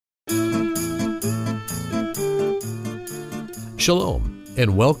Shalom,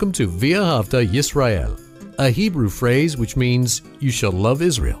 and welcome to V'ahavta Yisrael, a Hebrew phrase which means you shall love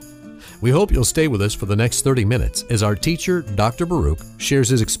Israel. We hope you'll stay with us for the next 30 minutes as our teacher, Dr. Baruch, shares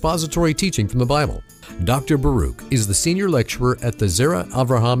his expository teaching from the Bible. Dr. Baruch is the senior lecturer at the Zera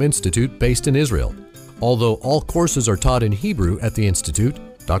Avraham Institute based in Israel. Although all courses are taught in Hebrew at the Institute,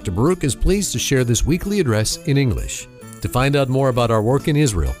 Dr. Baruch is pleased to share this weekly address in English. To find out more about our work in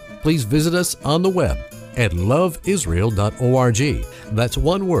Israel, please visit us on the web at loveisrael.org. That's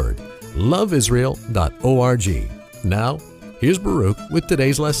one word, loveisrael.org. Now, here's Baruch with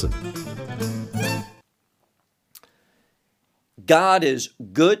today's lesson. God is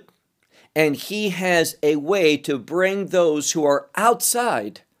good, and He has a way to bring those who are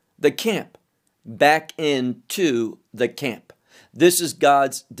outside the camp back into the camp. This is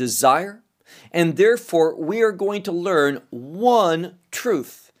God's desire, and therefore we are going to learn one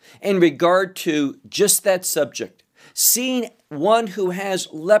truth in regard to just that subject. Seeing one who has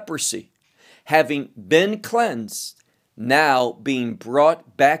leprosy, having been cleansed, now being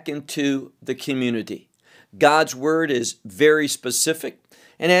brought back into the community. God's word is very specific.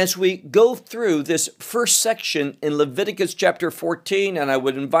 And as we go through this first section in Leviticus chapter 14, and I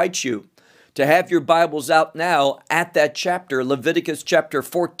would invite you to have your Bibles out now at that chapter, Leviticus chapter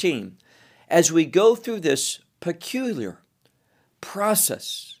 14, as we go through this peculiar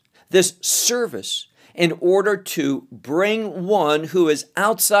process, this service, in order to bring one who is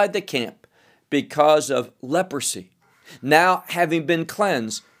outside the camp because of leprosy, now having been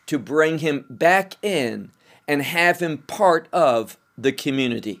cleansed, to bring him back in and have him part of the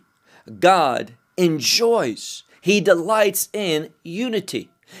community. God enjoys, He delights in unity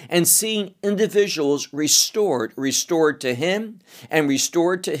and seeing individuals restored to Him and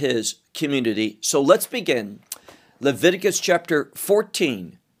restored to His community. So let's begin. Leviticus chapter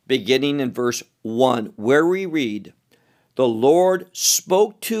 14, beginning in verse 1, where we read, "The Lord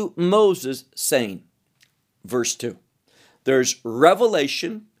spoke to Moses, saying," verse 2. There's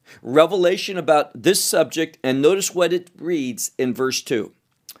revelation about this subject, and notice what it reads in verse 2.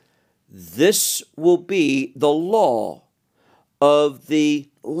 "This will be the law of the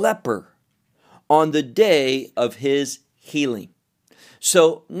leper on the day of his healing."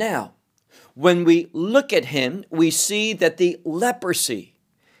 So now, when we look at him, we see that the leprosy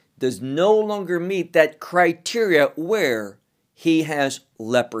does no longer meet that criteria where he has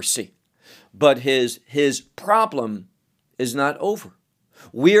leprosy. But his problem is not over.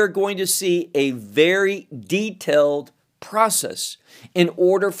 We are going to see a very detailed process in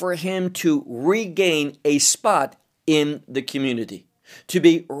order for him to regain a spot in the community, to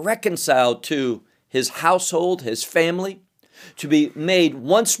be reconciled to his household, his family, to be made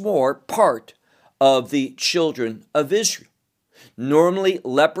once more part of the children of Israel. Normally,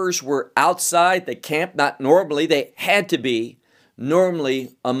 lepers were outside the camp. Not normally, they had to be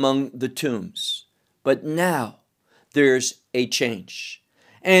normally among the tombs. But now, there's a change.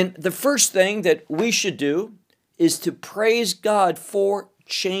 And the first thing that we should do is to praise God for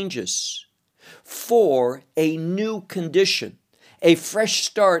changes, for a new condition, a fresh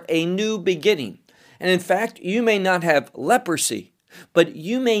start, a new beginning. And in fact, you may not have leprosy, but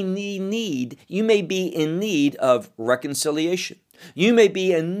you may be in need of reconciliation. You may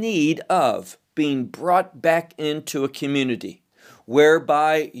be in need of being brought back into a community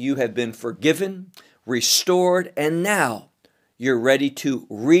whereby you have been forgiven, restored, and now you're ready to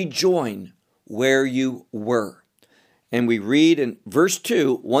rejoin where you were. And we read in verse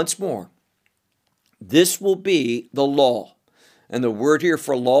 2 once more, "This will be the law." And the word here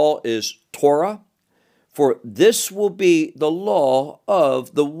for law is Torah. "For this will be the law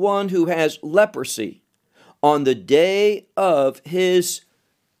of the one who has leprosy on the day of his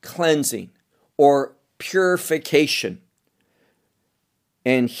cleansing," or purification,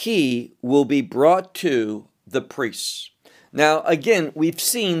 "and he will be brought to the priests." Now, again, we've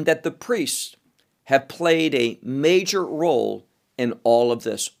seen that the priests have played a major role in all of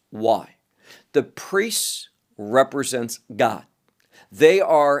this. Why? The priests represents God. They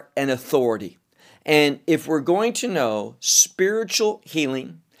are an authority. And if we're going to know spiritual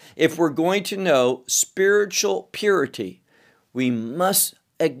healing, if we're going to know spiritual purity, we must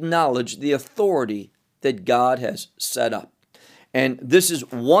acknowledge the authority that God has set up. And this is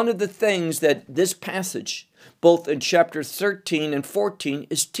one of the things that this passage, both in chapter 13 and 14,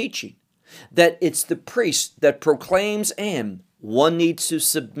 is teaching. That it's the priest that proclaims, and one needs to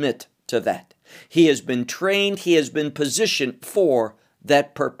submit to that. He has been trained, he has been positioned for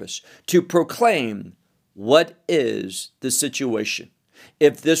that purpose, to proclaim what is the situation,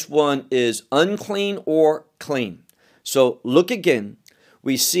 if this one is unclean or clean. So look again,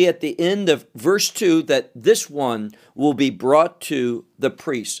 we see at the end of verse 2 that this one will be brought to the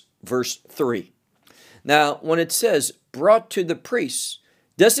priest, verse 3. Now, when it says brought to the priests,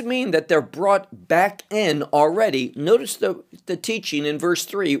 doesn't mean that they're brought back in already. Notice the teaching in verse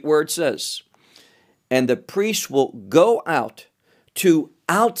 3 where it says, and the priest will go out to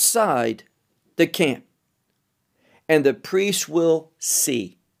outside the camp, and the priest will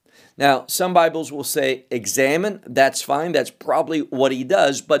see. Now, some Bibles will say examine. That's fine. That's probably what he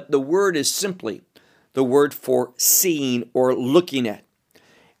does. But the word is simply the word for seeing or looking at.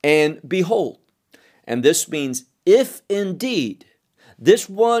 And behold. And this means if indeed this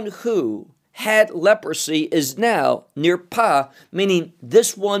one who had leprosy is now near pa, meaning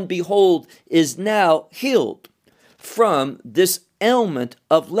this one, behold, is now healed from this ailment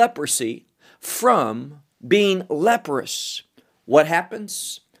of leprosy, from being leprous. What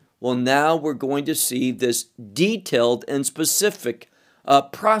happens? Well, now we're going to see this detailed and specific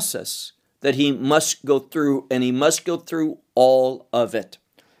process that he must go through, and he must go through all of it.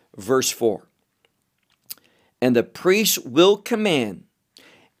 Verse 4. And the priest will command,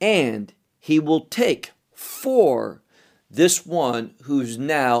 and he will take for this one who's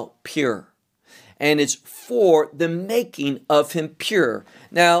now pure. And it's for the making of him pure.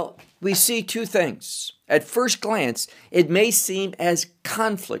 Now, we see two things. At first glance, it may seem as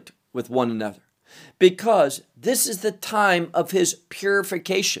conflict with one another, because this is the time of his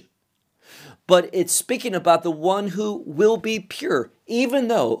purification. But it's speaking about the one who will be pure, even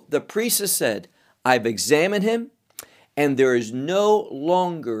though the priest has said, I've examined him, and there is no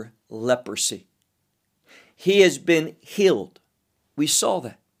longer leprosy. He has been healed. We saw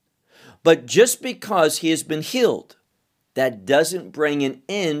that. But just because he has been healed, that doesn't bring an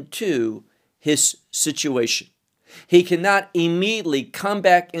end to his situation. He cannot immediately come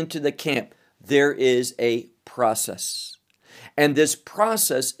back into the camp. There is a process. And this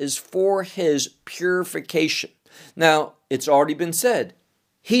process is for his purification. Now, it's already been said,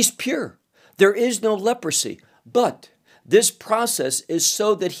 he's pure. There is no leprosy. But this process is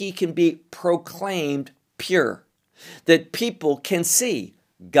so that he can be proclaimed pure, that people can see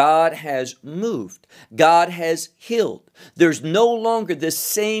God has moved. God has healed. There's no longer this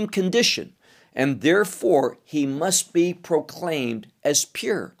same condition, and therefore he must be proclaimed as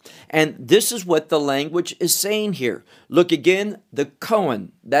pure. And this is what the language is saying here. Look again, the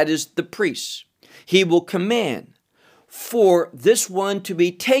Cohen, that is the priest. He will command for this one to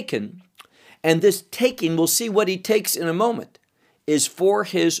be taken, and this taking, we'll see what he takes in a moment, is for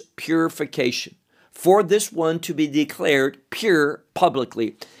his purification, for this one to be declared pure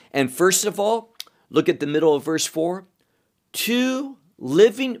publicly. And first of all, look at the middle of verse 4, 2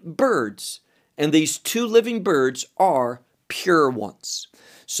 living birds, and these 2 living birds are pure ones.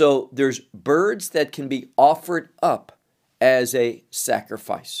 So there's birds that can be offered up as a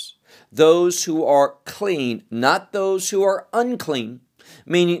sacrifice. Those who are clean, not those who are unclean,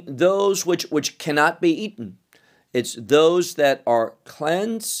 meaning those which cannot be eaten. It's those that are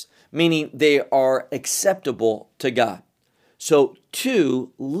cleansed, meaning they are acceptable to God. So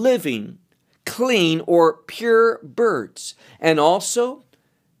 2 living, clean, or pure birds. And also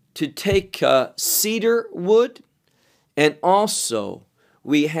to take cedar wood, and also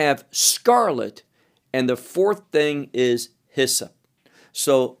we have scarlet, and the 4th thing is hyssop.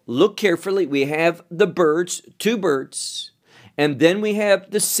 So look carefully. We have the birds, 2 birds, and then we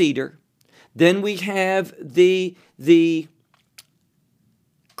have the cedar. Then we have the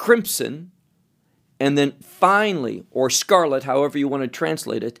crimson, and then finally, or scarlet, however you want to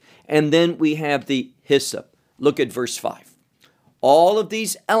translate it, and then we have the hyssop. Look at verse 5. All of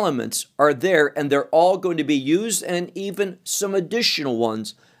these elements are there, and they're all going to be used, and even some additional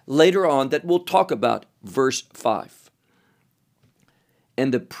ones later on that we'll talk about. Verse 5.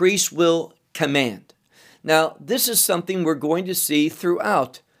 And the priest will command. Now, this is something we're going to see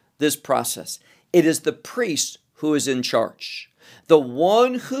throughout this process. It is the priest who is in charge. The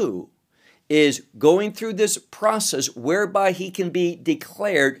one who is going through this process whereby he can be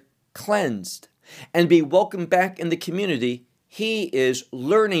declared cleansed and be welcomed back in the community. He is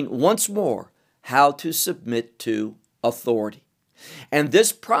learning once more how to submit to authority. And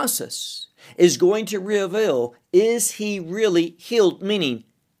this process is going to reveal, is he really healed? Meaning,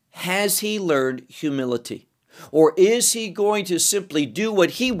 has he learned humility? Or is he going to simply do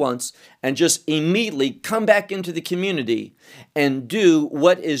what he wants and just immediately come back into the community and do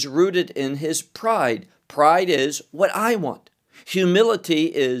what is rooted in his pride? Pride is what I want. Humility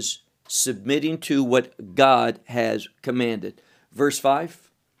is submitting to what God has commanded. Verse 5,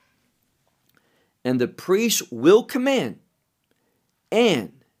 and the priest will command,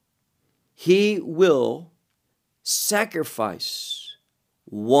 and he will sacrifice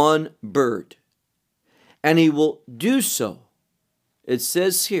one bird. And he will do so, it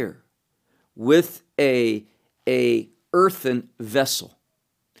says here, with a earthen vessel.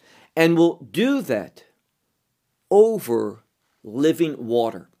 And will do that over living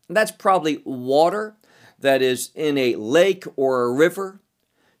water. That's probably water that is in a lake or a river,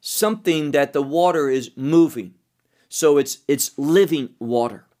 something that the water is moving. So it's living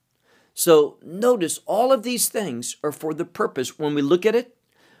water. So notice all of these things are for the purpose. When we look at it,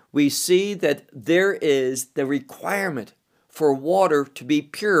 we see that there is the requirement for water to be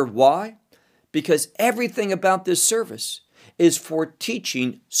pure. Why? Because everything about this service is for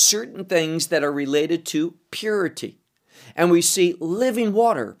teaching certain things that are related to purity. And we see living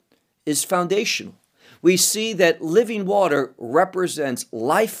water is foundational. We see that living water represents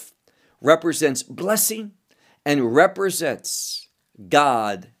life, represents blessing, and represents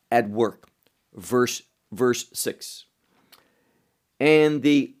God at work. Verse 6. And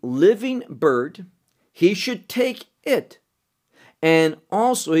the living bird, he should take it, and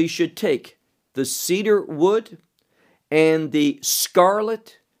also he should take the cedar wood, and the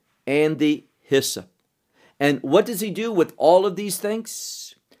scarlet, and the hyssop. And what does he do with all of these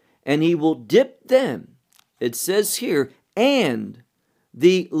things? And he will dip them, it says here, and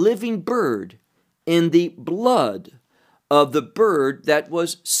the living bird in the blood of the bird that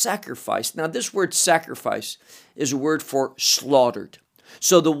was sacrificed. Now, this word sacrifice is a word for slaughtered.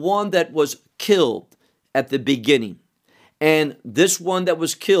 So the one that was killed at the beginning. And this one that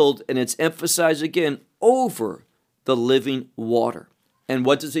was killed, and it's emphasized again, over the living water. And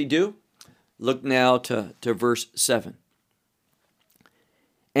what does he do? Look now to verse 7.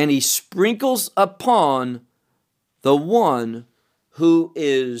 And he sprinkles upon the one who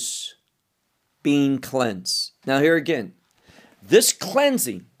is being cleansed. Now here again, this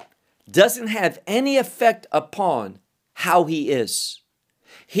cleansing doesn't have any effect upon how he is.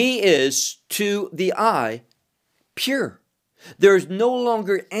 He is, to the eye, pure. There is no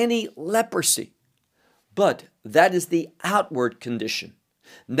longer any leprosy, but that is the outward condition.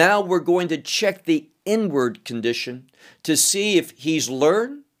 Now we're going to check the inward condition to see if he's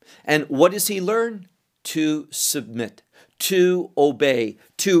learned. And what does he learn? To submit, to obey,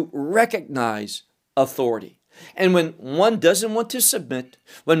 to recognize authority. And when one doesn't want to submit,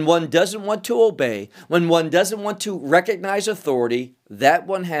 when one doesn't want to obey, when one doesn't want to recognize authority, that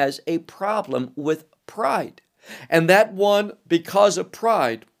one has a problem with pride. And that one, because of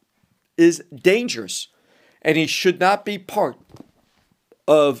pride, is dangerous. And he should not be part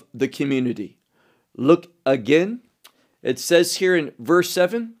of the community. Look again. It says here in verse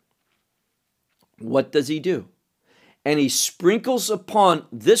 7, what does he do? And he sprinkles upon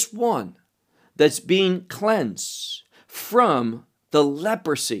this one that's being cleansed from the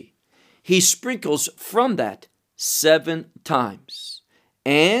leprosy. He sprinkles from that 7 times.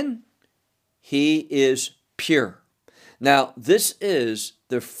 And he is pure. Now, this is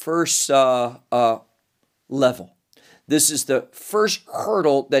the first level. This is the first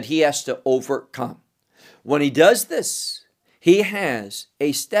hurdle that he has to overcome. When he does this, he has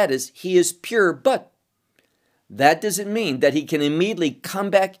a status. He is pure, but that doesn't mean that he can immediately come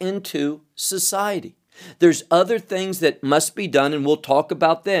back into society. There's other things that must be done, and we'll talk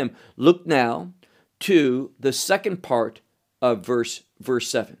about them. Look now to the second part of verse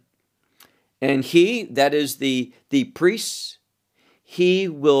 7. And he, that is the priest, he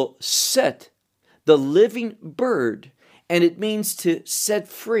will set the living bird, and it means to set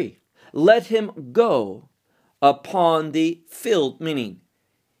free. Let him go upon the field, meaning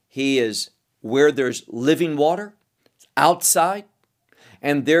he is where there's living water, outside,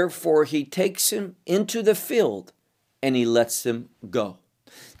 and therefore he takes him into the field and he lets him go.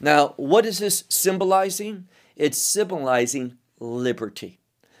 Now, what is this symbolizing? It's symbolizing liberty.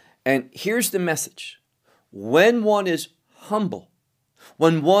 And here's the message. When one is humble,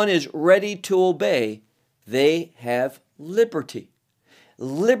 when one is ready to obey, they have liberty.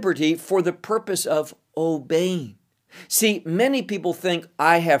 Liberty for the purpose of obeying. See, many people think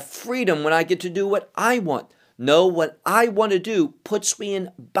I have freedom when I get to do what I want. No, what I want to do puts me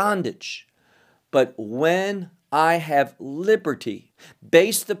in bondage. But when I have liberty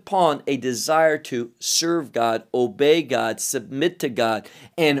based upon a desire to serve God, obey God, submit to God,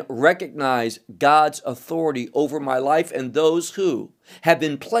 and recognize God's authority over my life and those who have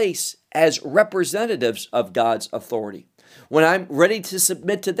been placed as representatives of God's authority. When I'm ready to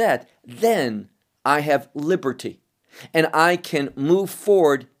submit to that, then I have liberty and I can move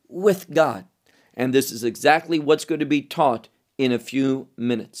forward with God. And this is exactly what's going to be taught in a few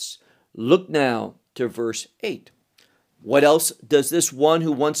minutes. Look now to verse 8. What else does this one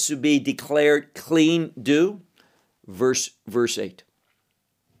who wants to be declared clean do? Verse 8.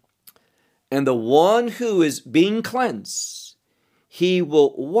 And the one who is being cleansed, he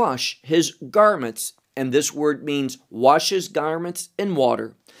will wash his garments, and this word means wash his garments in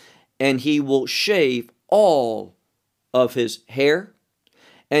water, and he will shave all of his hair,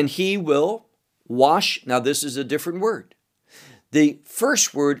 and he will wash. Now, this is a different word. The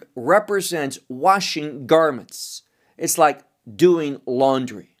first word represents washing garments. It's like doing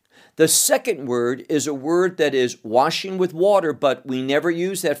laundry. The second word is a word that is washing with water, but we never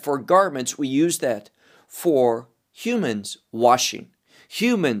use that for garments. We use that for humans washing,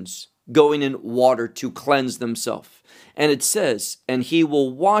 humans going in water to cleanse themselves. And it says, and he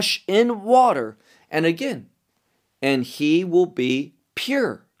will wash in water, and again, and he will be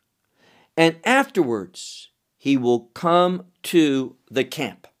pure. And afterwards, he will come to the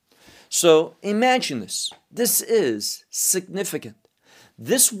camp. So imagine this. This is significant.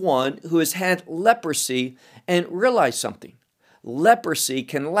 This one who has had leprosy, and realize something. Leprosy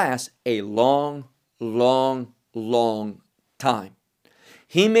can last a long, long, long time.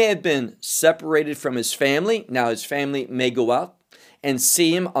 He may have been separated from his family. Now his family may go out and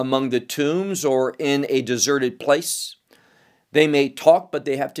see him among the tombs or in a deserted place. They may talk, but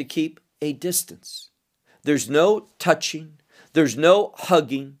they have to keep a distance. There's no touching. There's no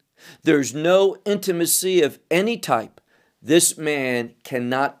hugging. There's no intimacy of any type. This man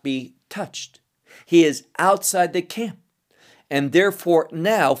cannot be touched. He is outside the camp. And therefore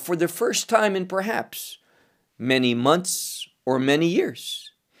now, for the first time in perhaps many months or many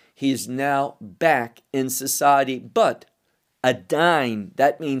years, he is now back in society, but a dine,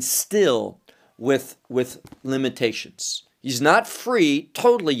 that means still with limitations. He's not free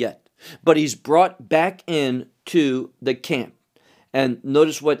totally yet, but he's brought back into the camp. And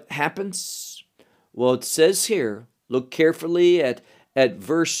notice what happens. Well, it says here, look carefully at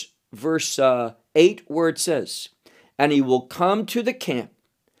verse 8, where it says, and he will come to the camp,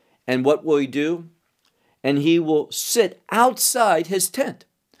 and what will he do? And he will sit outside his tent.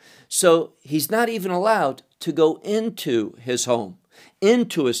 So he's not even allowed to go into his home,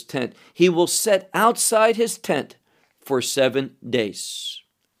 into his tent. He will sit outside his tent for 7 days.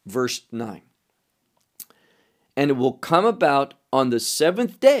 Verse 9. And it will come about on the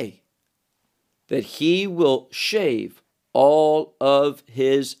 7th day that he will shave all of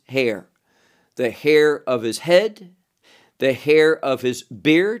his hair, the hair of his head, the hair of his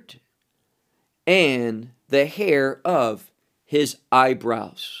beard, and the hair of his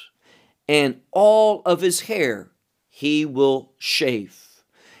eyebrows. And all of his hair he will shave.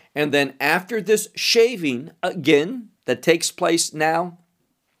 And then after this shaving, again, that takes place now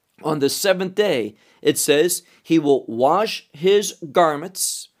on the 7th day, it says he will wash his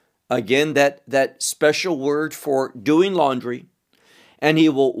garments, again, that special word for doing laundry, and he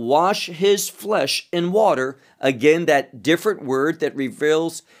will wash his flesh in water, again, that different word that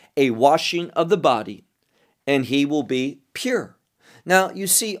reveals a washing of the body, and he will be pure. Now, you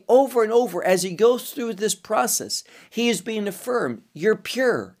see, over and over, as he goes through this process, he is being affirmed, you're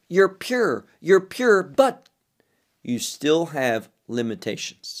pure, you're pure, you're pure, but you still have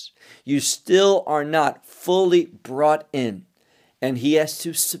limitations. You still are not fully brought in, and he has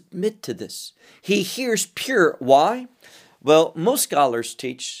to submit to this. He hears pure. Why? Well, most scholars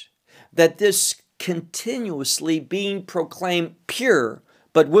teach that this continuously being proclaimed pure,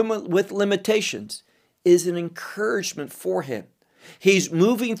 but with limitations, is an encouragement for him. He's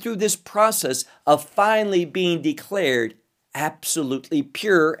moving through this process of finally being declared absolutely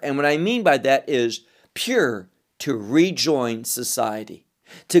pure. And what I mean by that is pure to rejoin society,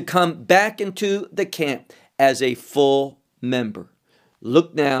 to come back into the camp as a full member.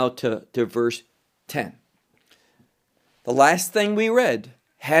 Look now to verse 10. The last thing we read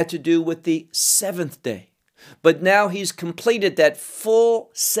had to do with the 7th day. But now he's completed that full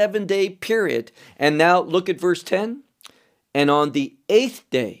 7-day period. And now look at verse 10. And on the 8th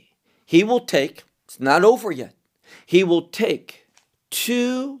day, he will take, it's not over yet, he will take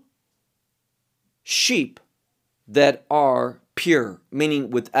 2 sheep that are pure,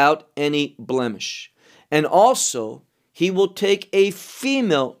 meaning without any blemish. And also, he will take a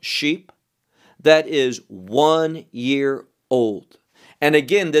female sheep that is 1 year old. And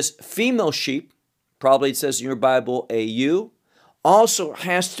again, this female sheep, probably it says in your Bible a ewe, also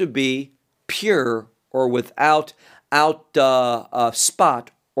has to be pure or without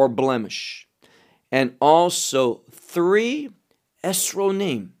spot or blemish. And also 3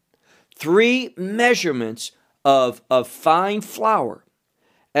 esronim, 3 measurements of fine flour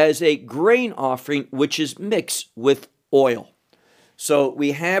as a grain offering which is mixed with oil. So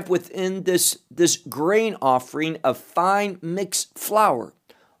we have within this grain offering of fine mixed flour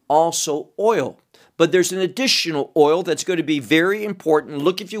also oil. But there's an additional oil that's going to be very important.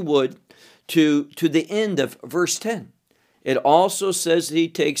 Look, if you would, to the end of verse 10. It also says that he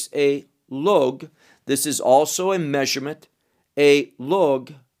takes a log. This is also a measurement, a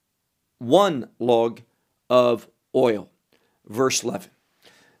log, 1 log of oil. Verse 11.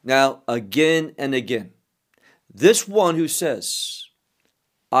 Now, again and again, this one who says,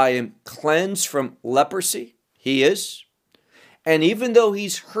 I am cleansed from leprosy, he is. And even though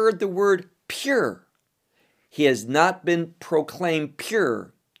he's heard the word pure, he has not been proclaimed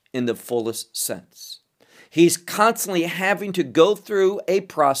pure in the fullest sense. He's constantly having to go through a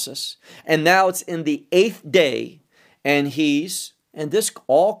process, and now it's in the 8th day, and this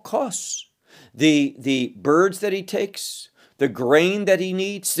all costs. The birds that he takes, the grain that he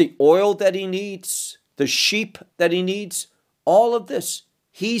needs, the oil that he needs, the sheep that he needs, all of this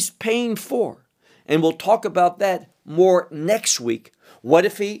he's paying for. And we'll talk about that more next week. What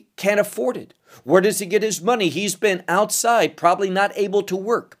if he can't afford it? Where does he get his money? He's been outside, probably not able to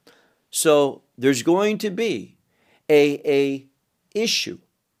work. So there's going to be a issue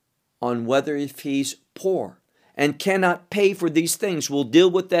on whether if he's poor and cannot pay for these things. We'll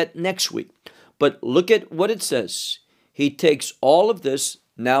deal with that next week. But look at what it says. He takes all of this,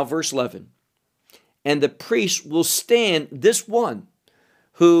 now verse 11, and the priest will stand, this one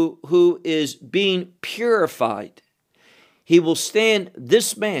who is being purified. He will stand,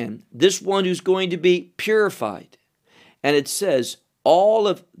 this man, this one who's going to be purified. And it says, all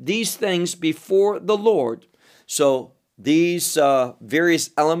of these things before the Lord. So these various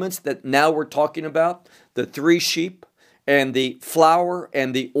elements that now we're talking about, the 3 sheep and the flour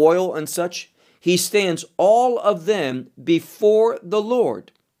and the oil and such, he stands all of them before the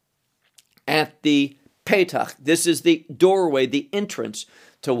Lord at the Petach. This is the doorway, the entrance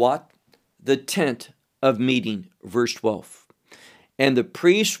to what? The tent of meeting, verse 12. And the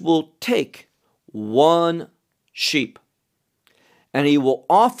priest will take 1 sheep, and he will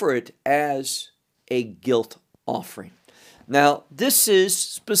offer it as a guilt offering. Now, this is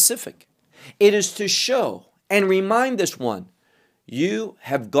specific. It is to show and remind this one, you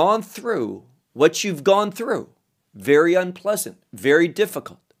have gone through what you've gone through. Very unpleasant, very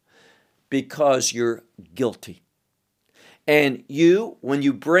difficult, because you're guilty. And you, when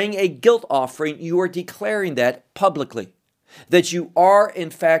you bring a guilt offering, you are declaring that publicly, that you are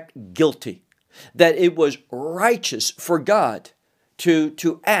in fact guilty, that it was righteous for God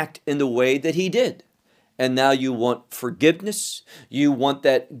to act in the way that he did. And now you want forgiveness. You want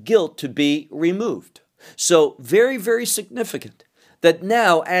that guilt to be removed. So very, very significant that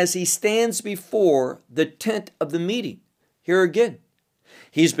now as he stands before the tent of the meeting, here again,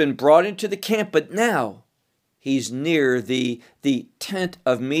 he's been brought into the camp, but now he's near the tent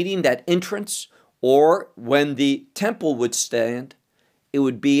of meeting, that entrance, or when the temple would stand, it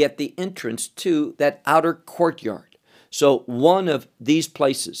would be at the entrance to that outer courtyard. So one of these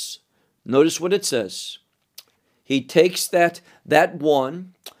places, notice what it says. He takes that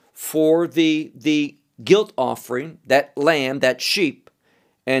one for the guilt offering, that lamb, that sheep,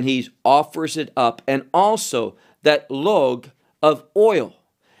 and he offers it up, and also that log of oil.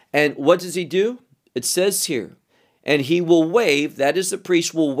 And what does he do? It says here, and he will wave, that is the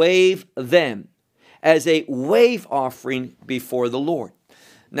priest will wave them as a wave offering before the Lord.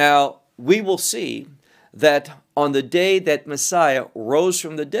 Now, we will see that on the day that Messiah rose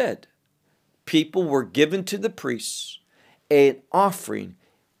from the dead, people were given to the priests an offering,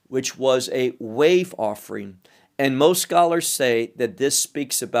 which was a wave offering. And most scholars say that this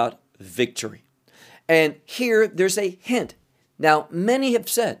speaks about victory. And here there's a hint. Now, many have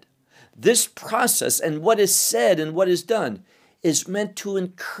said this process and what is said and what is done is meant to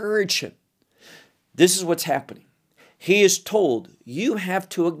encourage him. This is what's happening. He is told, you have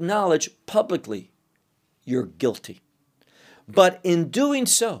to acknowledge publicly you're guilty. But in doing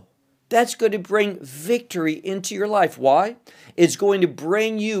so, that's going to bring victory into your life. Why? It's going to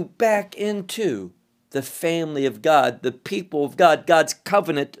bring you back into the family of God, the people of God, God's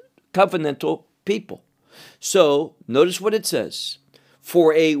covenantal people. So notice what it says.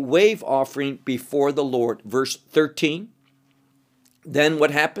 For a wave offering before the Lord. Verse 13. Then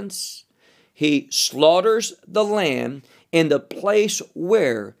what happens? He slaughters the lamb in the place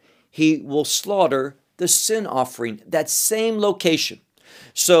where he will slaughter the sin offering, that same location.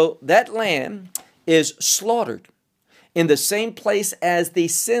 So that lamb is slaughtered in the same place as the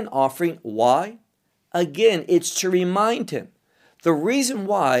sin offering. Why? Again, it's to remind him the reason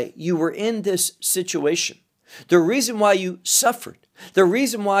why you were in this situation, the reason why you suffered, the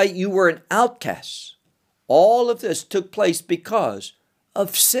reason why you were an outcast. All of this took place because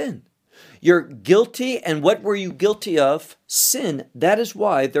of sin. You're guilty, and what were you guilty of? Sin. That is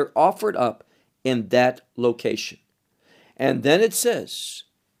why they're offered up in that location. And then it says,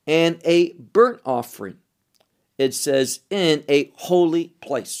 and a burnt offering. It says, in a holy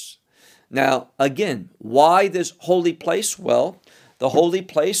place. Now, again, why this holy place? Well, the holy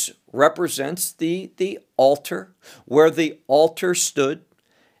place represents the altar, where the altar stood,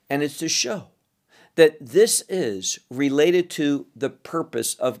 and it's to show that this is related to the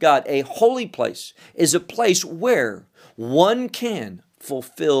purpose of God. A holy place is a place where one can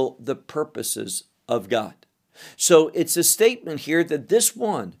fulfill the purposes of God. So it's a statement here that this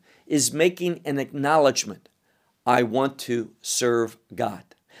one is making an acknowledgement. I want to serve God.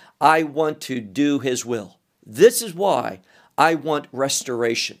 I want to do His will. This is why I want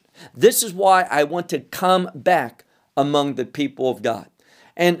restoration. This is why I want to come back among the people of God.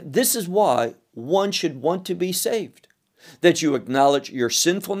 And this is why one should want to be saved. That you acknowledge your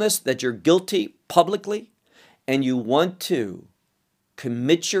sinfulness, that you're guilty publicly, and you want to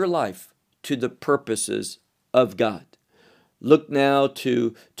commit your life to the purposes of God. Look now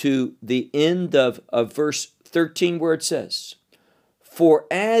to the end of verse 13 where it says, for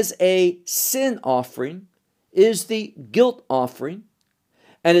as a sin offering is the guilt offering,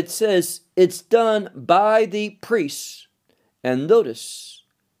 and it says it's done by the priests. And notice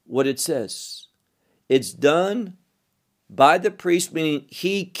what it says. It's done by the priest, meaning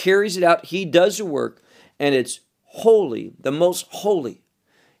he carries it out, he does the work, and it's holy, the most holy.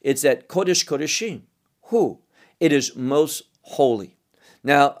 It's at Kodesh Kodeshim. Who? It is most holy.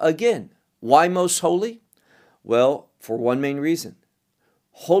 Now, again, why most holy? Well, for one main reason.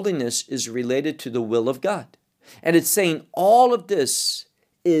 Holiness is related to the will of God. And it's saying all of this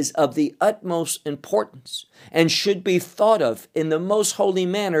is of the utmost importance and should be thought of in the most holy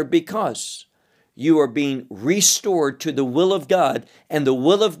manner because you are being restored to the will of God, and the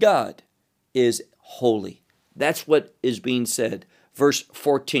will of God is holy. That's what is being said. Verse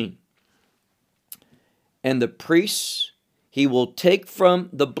 14. And the priest, he will take from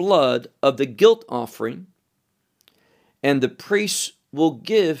the blood of the guilt offering, and the priest will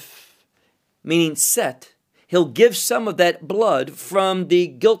give, meaning set, he'll give some of that blood from the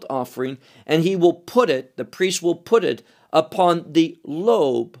guilt offering, and he will put it, the priest will put it upon the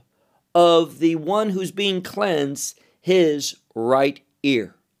lobe of the one who's being cleansed, his right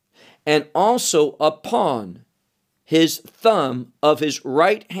ear, and also upon his thumb of his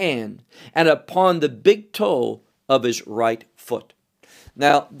right hand, and upon the big toe of his right foot.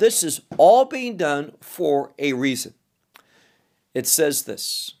 Now, this is all being done for a reason. It says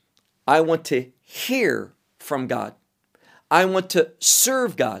this, I want to hear from God. I want to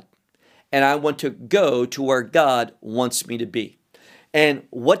serve God, and I want to go to where God wants me to be. And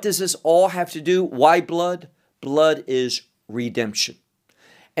what does this all have to do? Why blood? Blood is redemption.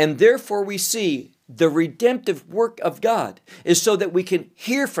 And therefore we see the redemptive work of God is so that we can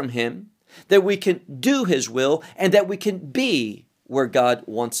hear from Him, that we can do His will, and that we can be where God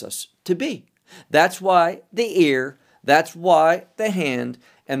wants us to be. That's why the ear, that's why the hand,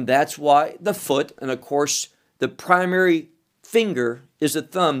 and that's why the foot, and of course the primary finger is the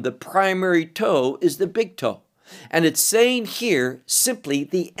thumb, the primary toe is the big toe. And it's saying here simply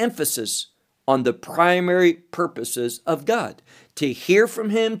the emphasis on the primary purposes of God, to hear from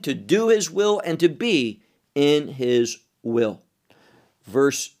Him, to do His will, and to be in His will.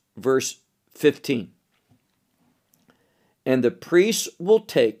 Verse 15. And the priest will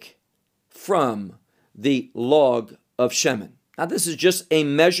take from the log of shemen. Now this is just a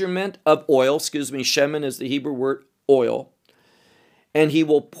measurement of oil. Shemen is the Hebrew word oil. And he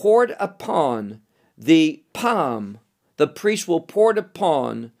will pour it upon the palm. The priest will pour it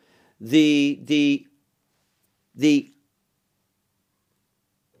upon the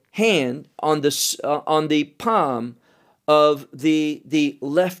hand on the palm of the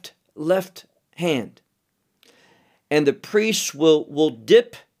left hand. And the priest will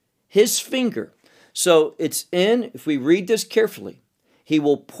dip his finger. So it's if we read this carefully, he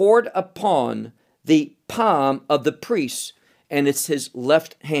will pour it upon the palm of the priest, and it's his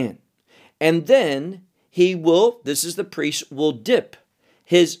left hand. And then this is the priest, will dip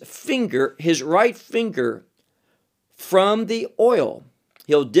his finger, his right finger, from the oil.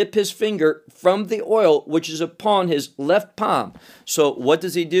 He'll dip his finger from the oil, which is upon his left palm. So what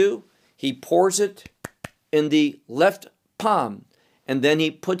does he do? He pours it in the left palm, and then he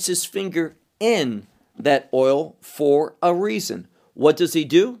puts his finger in that oil for a reason. What does he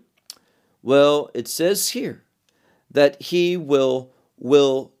do? Well, it says here that he will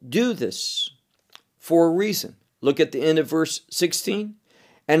do this for a reason. Look at the end of verse 16.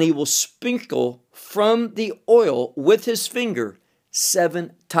 And he will sprinkle from the oil with his finger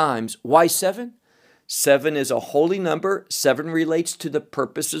 7 times. Why 7? 7 is a holy number. 7 relates to the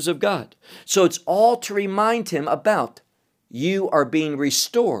purposes of God. So it's all to remind him about you are being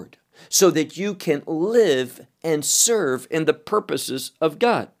restored so that you can live and serve in the purposes of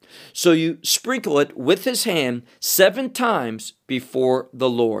God. So you sprinkle it with his hand 7 times before the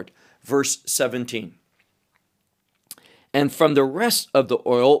Lord. Verse 17. And from the rest of the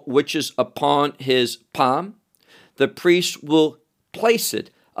oil which is upon his palm, the priest will place it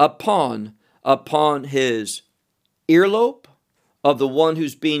upon his earlobe of the one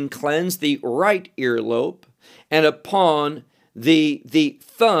who's being cleansed, the right earlobe, and upon the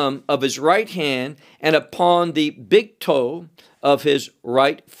thumb of his right hand, and upon the big toe of his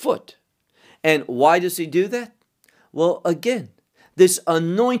right foot. And why does he do that? Well, again, this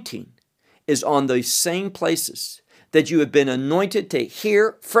anointing is on those same places that you have been anointed to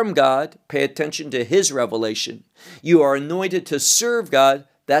hear from God. Pay attention to his revelation. You are anointed to serve God.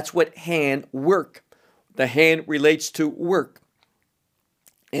 That's what hand work. The hand relates to work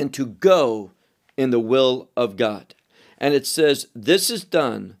and to go in the will of God. And it says, this is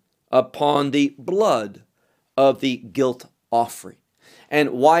done upon the blood of the guilt offering.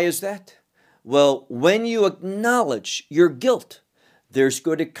 And why is that? Well, when you acknowledge your guilt, there's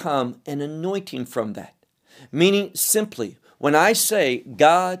going to come an anointing from that. Meaning simply, when I say,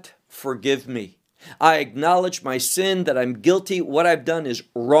 God, forgive me, I acknowledge my sin, that I'm guilty, what I've done is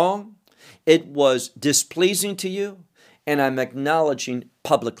wrong, it was displeasing to you, and I'm acknowledging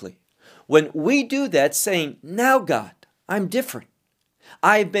publicly. When we do that, saying, now God, I'm different.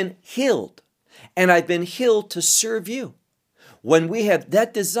 I've been healed, and I've been healed to serve you. When we have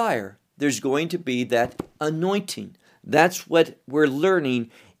that desire, there's going to be that anointing. That's what we're learning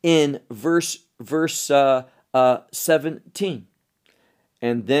in verse 17.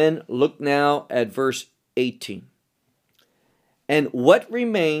 And then look now at verse 18. And what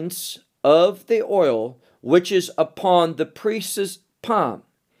remains of the oil which is upon the priest's palm,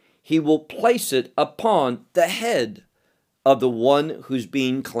 he will place it upon the head of the one who's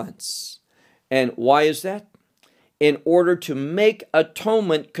being cleansed. And why is that? In order to make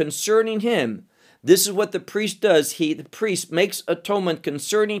atonement concerning him. This is what the priest does. The priest makes atonement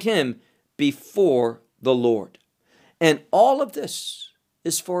concerning him before the Lord. And all of this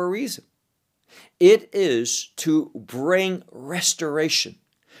is for a reason. It is to bring restoration.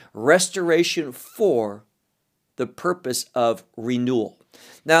 Restoration for the purpose of renewal.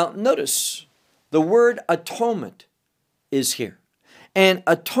 Now, notice the word atonement is here. And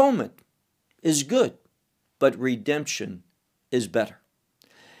atonement is good, but redemption is better.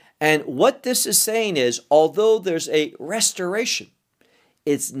 And what this is saying is, although there's a restoration,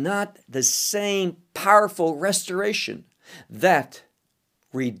 it's not the same powerful restoration that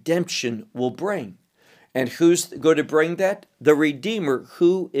redemption will bring. And who's going to bring that? The Redeemer,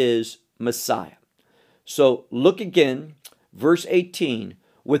 who is Messiah. So look again, verse 18,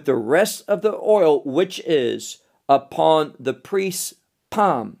 with the rest of the oil which is upon the priest's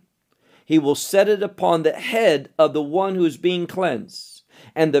palm, he will set it upon the head of the one who is being cleansed,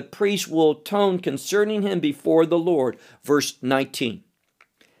 and the priest will atone concerning him before the Lord. Verse 19.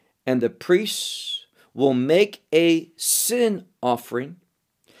 And the priest will make a sin offering,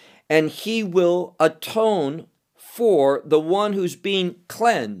 and he will atone for the one who's being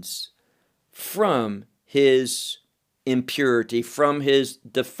cleansed from his impurity, from his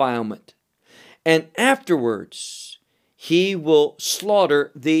defilement. And afterwards, he will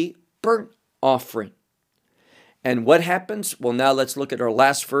slaughter the burnt offering. And what happens? Well, now let's look at our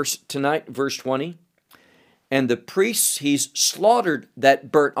last verse tonight, verse 20. And the priest, he's slaughtered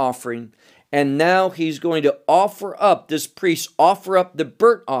that burnt offering, and now he's going to offer up, this priest offer up the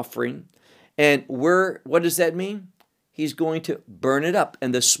burnt offering. And what does that mean? He's going to burn it up,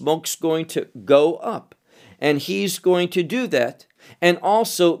 and the smoke's going to go up. And he's going to do that. And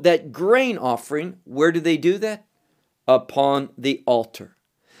also that grain offering, where do they do that? Upon the altar.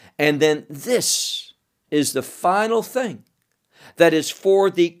 And then this is the final thing that is for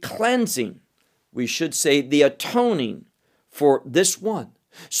the cleansing. We should say the atoning for this one.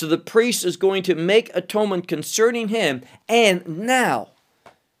 So the priest is going to make atonement concerning him, and now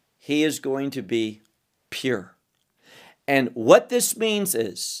he is going to be pure. And what this means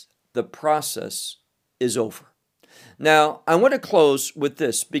is the process is over. Now, I want to close with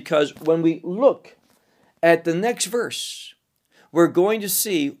this, because when we look at the next verse, we're going to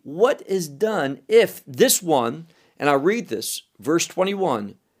see what is done if this one, and I'll read this, verse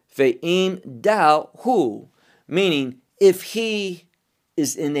 21, Ve'im dao hu, meaning if he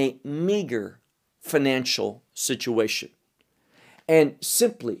is in a meager financial situation. And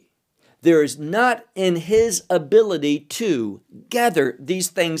simply, there is not in his ability to gather these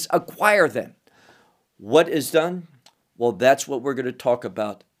things, acquire them. What is done? Well, that's what we're going to talk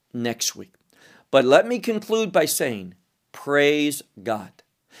about next week. But let me conclude by saying, praise God,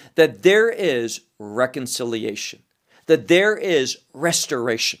 that there is reconciliation, that there is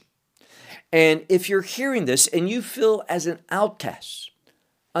restoration. And if you're hearing this and you feel as an outcast,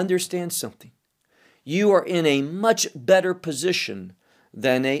 understand something. You are in a much better position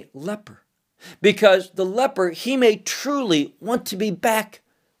than a leper. Because the leper, he may truly want to be back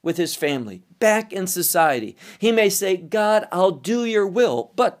with his family, back in society. He may say, God, I'll do your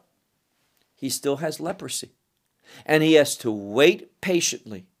will, but he still has leprosy. And he has to wait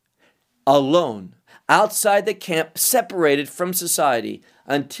patiently, alone, outside the camp, separated from society,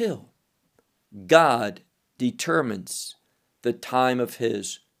 until God determines the time of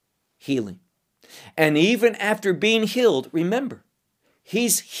his healing. And even after being healed, remember,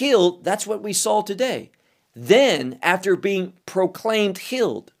 he's healed. That's what we saw today. Then, after being proclaimed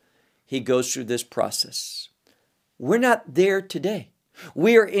healed, he goes through this process. We're not there today.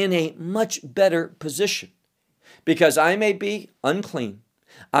 We are in a much better position because I may be unclean.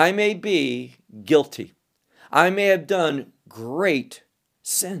 I may be guilty. I may have done great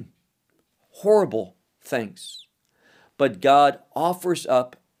sin, horrible things. But God offers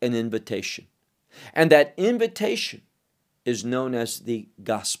up an invitation. And that invitation is known as the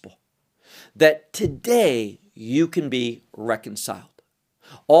gospel. That today you can be reconciled.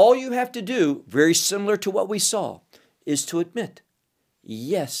 All you have to do, very similar to what we saw, is to admit,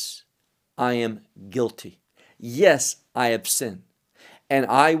 yes, I am guilty. Yes, I have sinned. And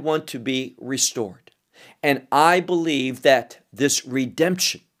I want to be restored. And I believe that this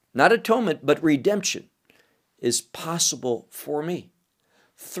redemption, not atonement, but redemption, is possible for me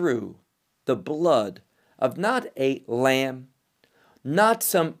through the blood of not a lamb, not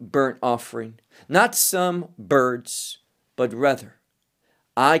some burnt offering, not some birds, but rather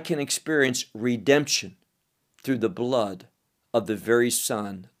I can experience redemption through the blood of the very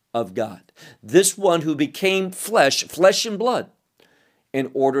Son of God. This one who became flesh and blood,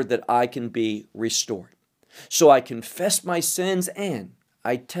 in order that I can be restored. So I confess my sins and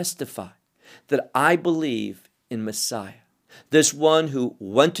I testify that I believe in Messiah. This one who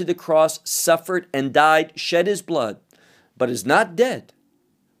went to the cross, suffered and died, shed his blood, but is not dead,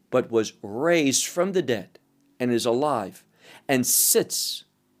 but was raised from the dead and is alive and sits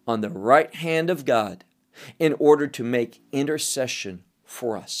on the right hand of God in order to make intercession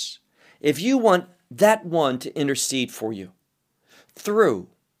for us. If you want that one to intercede for you through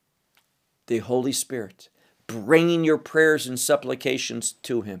the Holy Spirit, bringing your prayers and supplications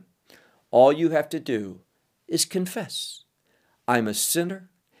to him, all you have to do is confess. I'm a sinner,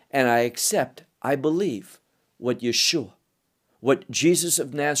 and I accept, I believe what Yeshua, what Jesus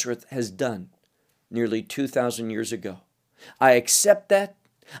of Nazareth has done nearly 2,000 years ago. I accept that.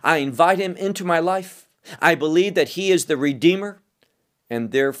 I invite him into my life. I believe that he is the Redeemer,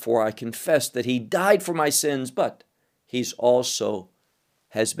 and therefore I confess that he died for my sins, but he's also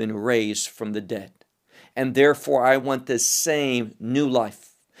has been raised from the dead. And therefore I want this same new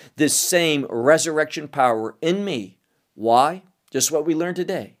life, this same resurrection power in me. Why? Just what we learned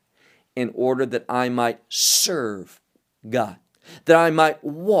today. In order that I might serve God, that I might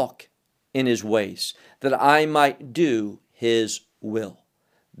walk in his ways, that I might do his will.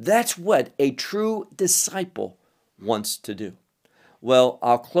 That's what a true disciple wants to do. Well,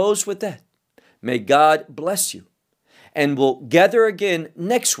 I'll close with that. May God bless you. And we'll gather again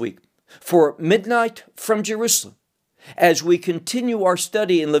next week for Midnight from Jerusalem as we continue our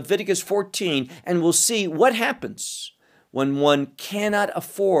study in Leviticus 14, and we'll see what happens when one cannot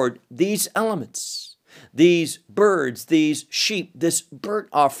afford these elements, these birds, these sheep, this burnt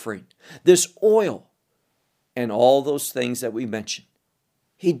offering, this oil, and all those things that we mentioned.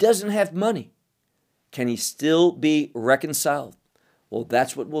 He doesn't have money. Can he still be reconciled? Well,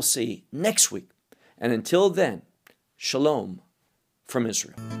 that's what we'll see next week. And until then, Shalom from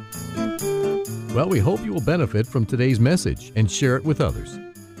Israel. Well, we hope you will benefit from today's message and share it with others.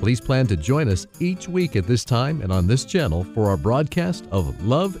 Please plan to join us each week at this time and on this channel for our broadcast of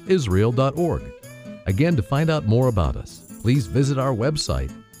loveisrael.org. Again, to find out more about us, please visit our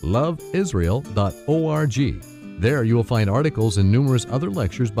website, loveisrael.org. There you will find articles and numerous other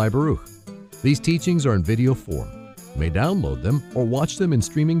lectures by Baruch. These teachings are in video form. You may download them or watch them in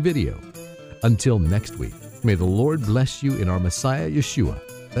streaming video. Until next week, may the Lord bless you in our Messiah Yeshua,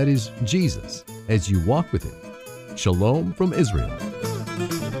 that is Jesus, as you walk with him. Shalom from Israel.